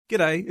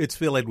G'day, it's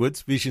Phil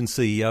Edwards, Vision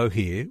CEO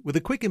here, with a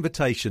quick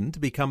invitation to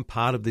become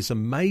part of this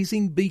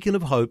amazing beacon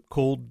of hope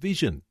called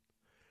Vision.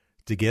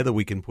 Together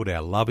we can put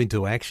our love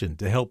into action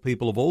to help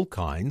people of all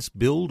kinds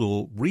build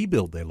or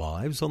rebuild their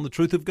lives on the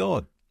truth of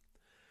God.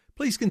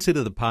 Please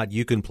consider the part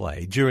you can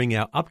play during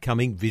our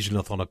upcoming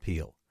Visionathon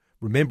appeal,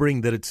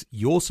 remembering that it's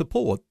your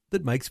support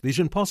that makes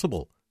Vision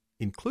possible,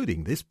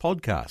 including this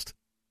podcast.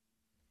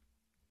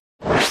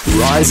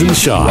 Rise and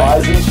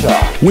Shine,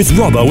 with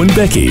Robbo and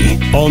Becky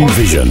on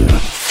Vision.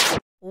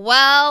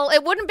 Well,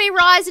 it wouldn't be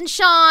Rise and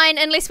Shine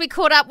unless we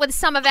caught up with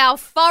some of our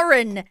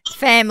foreign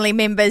family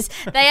members.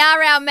 They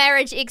are our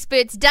marriage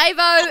experts,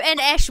 Davo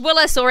and Ash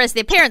Willis, or as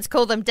their parents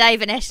call them,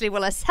 Dave and Ashley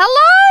Willis.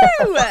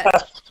 Hello!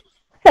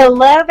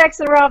 Hello, Bex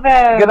and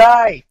Robbo. Good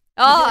night.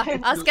 Oh,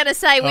 I was going to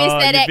say, where's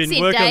that accent, You've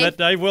been working on Dave? that,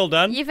 Dave. Well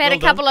done. You've had a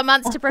couple of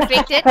months to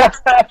perfect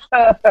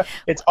it.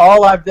 It's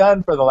all I've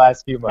done for the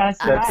last few months.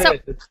 That's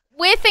right.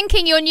 We're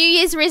thinking your New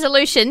Year's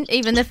resolution,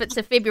 even if it's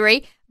a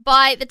February,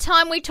 by the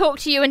time we talk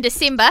to you in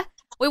December,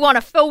 we want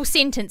a full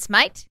sentence,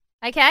 mate.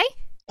 Okay?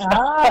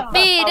 Oh,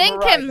 Fair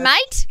income,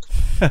 mate.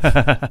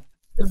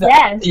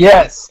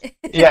 yes.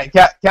 Yeah,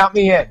 count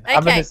me in. I'm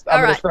Okay, going to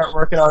start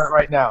working on it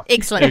right now.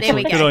 Excellent. There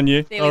we go. Good on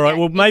you. There we All right. go.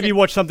 Well, maybe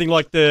watch something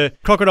like the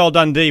Crocodile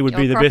Dundee would Or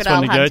be the best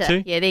one to Crocodile go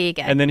Hunter. to. Yeah, there you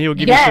go. And then he'll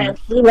give Yes,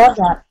 we love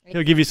that.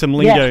 He'll give you some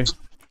lingo. Yes.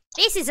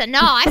 This is a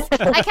knife.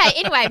 Okay,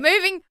 anyway,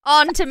 moving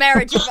on to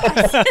marriage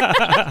advice.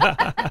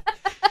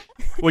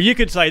 Well, you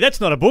could say that's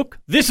not a book.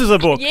 This is a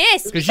book.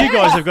 Yes. Because you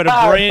guys have got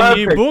a brand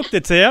new Perfect. book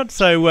that's out.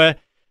 So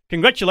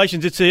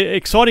congratulations. It's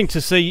exciting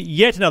to see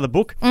yet another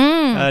book.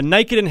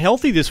 Naked and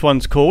Healthy, this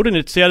one's called. And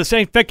it's out. It's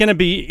in fact going to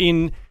be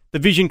in the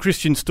Vision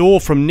Christian store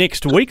from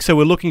next week. So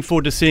we're looking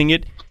forward to seeing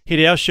it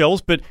hit our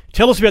shelves. But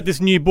tell us about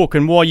this new book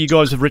and why you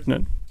guys have written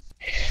it.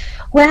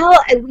 Well,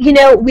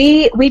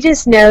 we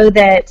just know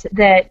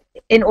that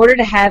in order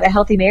to have a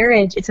healthy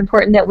marriage, it's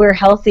important that we're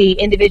healthy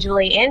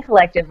individually and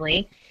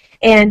collectively.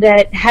 And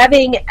that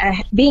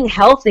being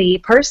healthy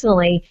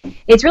personally,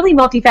 it's really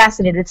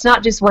multifaceted. It's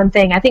not just one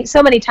thing. I think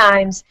so many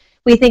times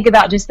we think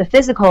about just the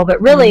physical,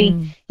 but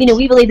really,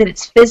 we believe that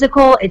it's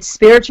physical, it's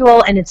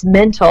spiritual, and it's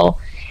mental.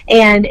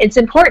 And it's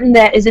important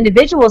that as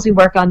individuals we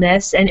work on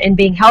this and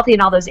being healthy in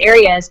all those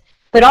areas,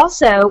 but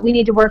also we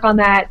need to work on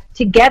that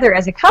together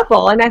as a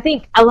couple. And I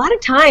think a lot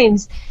of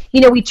times,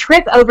 we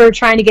trip over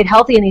trying to get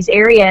healthy in these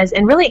areas,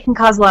 and really it can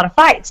cause a lot of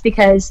fights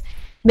because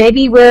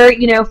maybe we're,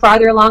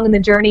 farther along in the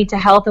journey to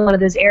health in one of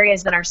those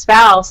areas than our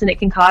spouse, and it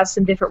can cause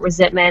some different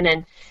resentment.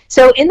 And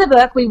so in the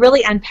book, we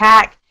really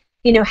unpack,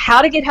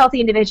 how to get healthy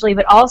individually,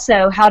 but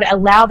also how to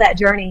allow that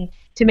journey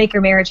to make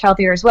your marriage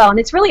healthier as well. And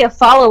it's really a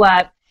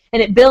follow-up,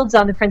 and it builds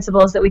on the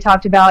principles that we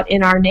talked about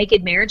in our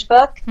Naked Marriage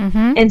book.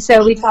 And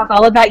so we talk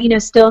all about,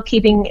 still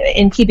keeping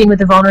with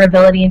the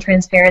vulnerability and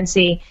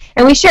transparency.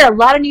 And we share a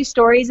lot of new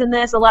stories in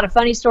this, a lot of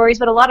funny stories,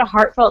 but a lot of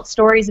heartfelt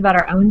stories about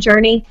our own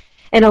journey.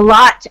 And a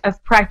lot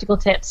of practical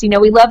tips.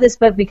 We love this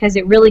book because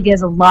it really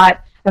gives a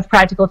lot of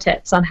practical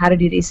tips on how to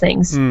do these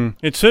things.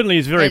 It certainly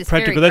is very It's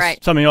practical. very That's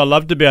great. something I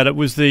loved about it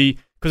because I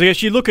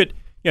guess you look at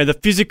the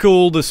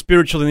physical, the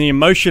spiritual, and the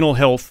emotional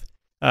health,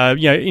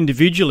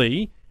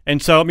 individually. And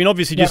so,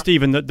 obviously, just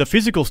even the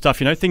physical stuff,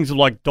 things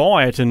like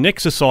diet and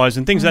exercise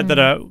and things that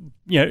are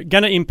going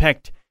to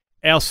impact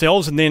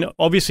ourselves, and then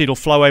obviously it'll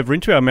flow over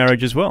into our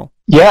marriage as well.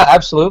 Yeah,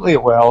 absolutely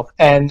it will.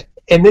 And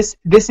this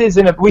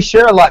isn't we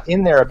share a lot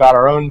in there about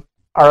our own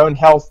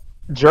health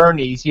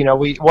journeys.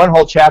 One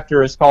whole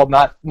chapter is called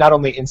not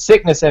only in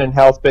sickness and in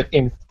health, but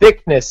in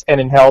thickness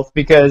and in health,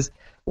 because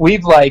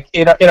we've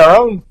in our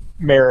own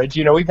marriage,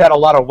 we've had a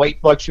lot of weight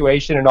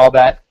fluctuation and all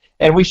that,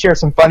 and we share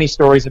some funny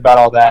stories about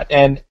all that.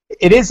 And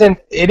it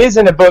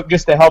isn't a book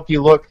just to help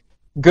you look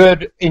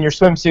good in your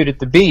swimsuit at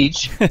the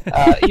beach,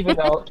 even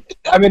though,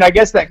 I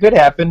guess that could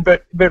happen,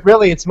 but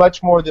really it's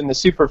much more than the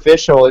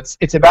superficial.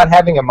 It's about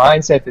having a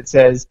mindset that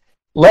says,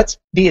 let's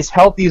be as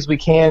healthy as we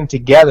can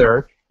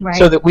together. Right.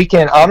 So that we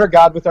can honor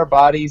God with our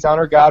bodies,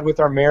 honor God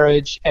with our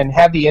marriage, and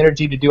have the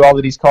energy to do all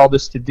that He's called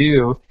us to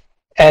do,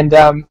 and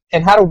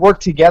how to work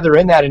together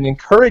in that and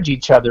encourage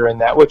each other in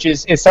that, which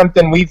is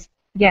something we've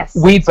there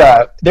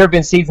have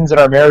been seasons in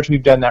our marriage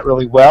we've done that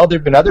really well. There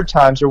have been other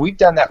times where we've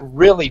done that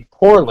really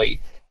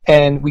poorly,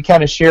 and we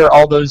kind of share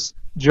all those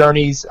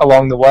journeys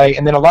along the way,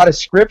 and then a lot of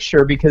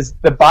scripture, because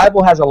the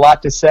Bible has a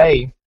lot to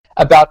say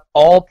about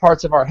all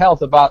parts of our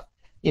health, about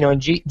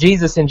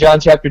Jesus in John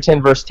chapter 10,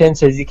 verse 10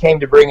 says He came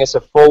to bring us a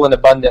full and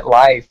abundant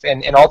life.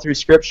 And all through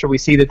Scripture we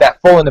see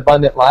that full and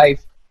abundant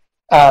life,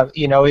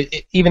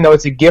 even though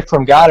it's a gift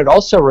from God, it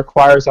also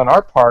requires on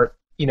our part,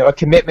 a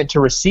commitment to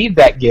receive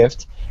that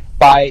gift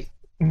by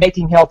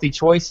making healthy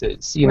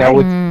choices,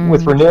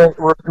 with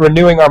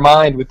renewing our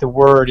mind with the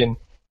Word, and,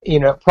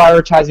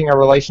 prioritizing our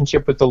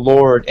relationship with the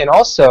Lord, and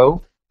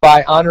also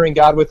by honoring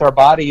God with our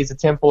body as a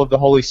temple of the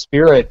Holy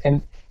Spirit.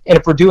 And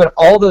if we're doing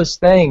all those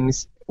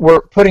things,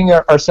 we're putting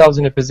ourselves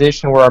in a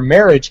position where our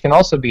marriage can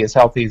also be as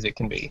healthy as it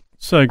can be.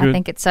 So good. I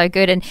think it's so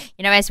good. And,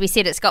 you know, as we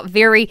said, it's got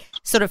very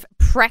sort of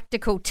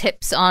practical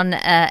tips on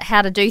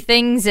how to do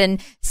things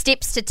and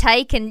steps to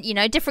take and, you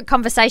know, different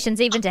conversations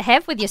even to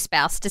have with your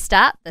spouse to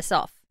start this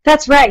off.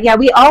 That's right. Yeah,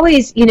 we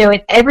always, you know,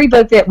 in every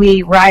book that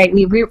we write,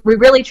 we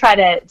really try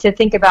to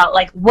think about,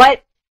 like,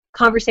 what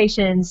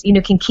conversations, you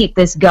know, can keep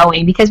this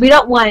going, because we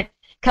don't want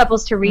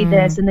couples to read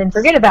this and then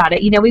forget about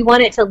it. You know, we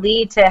want it to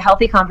lead to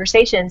healthy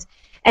conversations.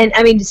 And,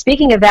 I mean,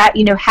 speaking of that,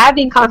 you know,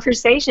 having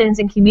conversations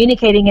and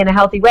communicating in a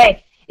healthy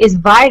way is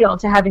vital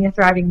to having a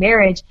thriving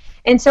marriage.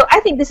 And so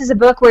I think this is a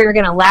book where you're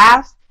going to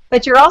laugh,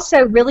 but you're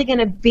also really going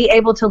to be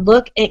able to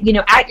look at, you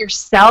know, at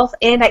yourself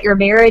and at your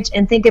marriage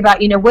and think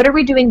about, you know, what are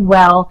we doing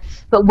well,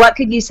 but what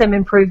could use some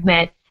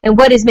improvement, and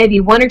what is maybe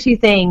one or two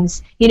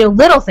things, you know,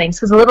 little things,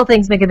 because the little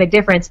things make a big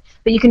difference,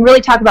 but you can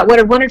really talk about what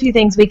are one or two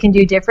things we can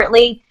do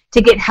differently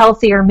to get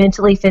healthier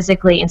mentally,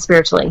 physically, and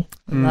spiritually.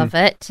 Love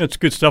it. That's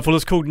good stuff. Well,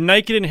 it's called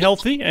Naked and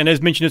Healthy, and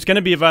as mentioned, it's going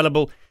to be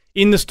available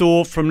in the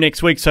store from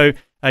next week, so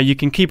you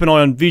can keep an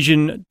eye on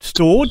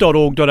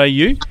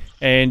visionstore.org.au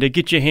and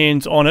get your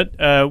hands on it.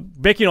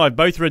 Becky and I have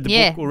both read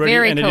the book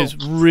already, and cool. It is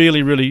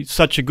really, really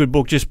such a good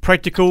book, just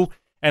practical.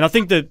 And I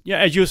think that,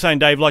 as you were saying,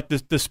 Dave, like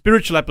the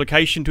spiritual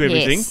application to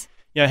everything,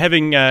 you know,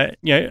 having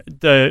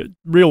the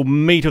real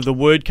meat of the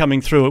word coming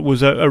through it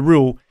was a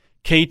real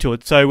key to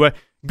it. So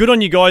good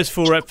on you guys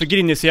for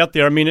getting this out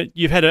there. I mean,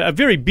 you've had a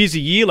very busy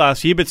year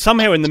last year, but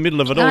somehow in the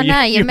middle of it all,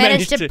 you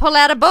managed to pull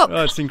out a book.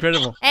 Oh, it's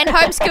incredible. And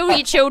homeschool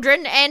your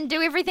children and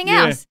do everything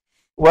else.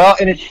 Well,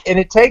 and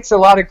it takes a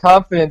lot of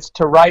confidence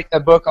to write a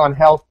book on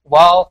health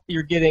while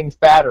you're getting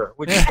fatter,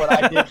 which is what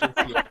I did this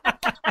year.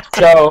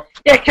 So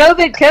yeah,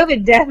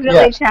 COVID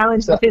definitely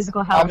challenged the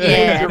physical health. I'm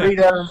getting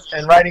Doritos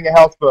and writing a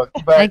health book.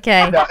 But,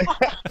 okay. No.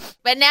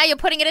 But now you're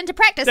putting it into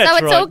practice, That's so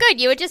it's right. all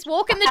good. You were just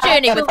walking the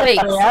journey with Pete.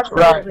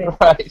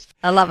 Right.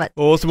 I love it.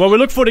 Awesome. Well, we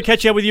look forward to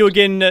catching up with you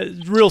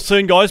again real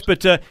soon, guys.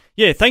 But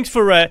thanks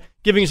for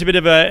giving us a bit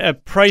of a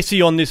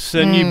précis on this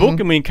new book,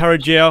 and we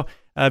encourage our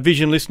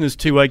Vision listeners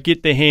to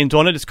get their hands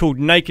on it. It's called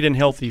Naked and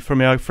Healthy from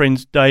our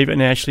friends Dave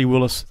and Ashley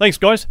Willis. Thanks,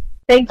 guys.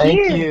 Thank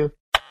you. you.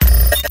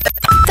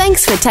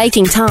 Thanks for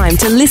taking time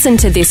to listen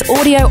to this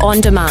audio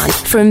on demand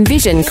from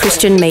Vision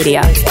Christian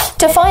Media.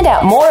 To find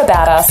out more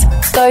about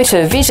us, go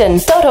to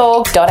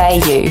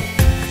vision.org.au.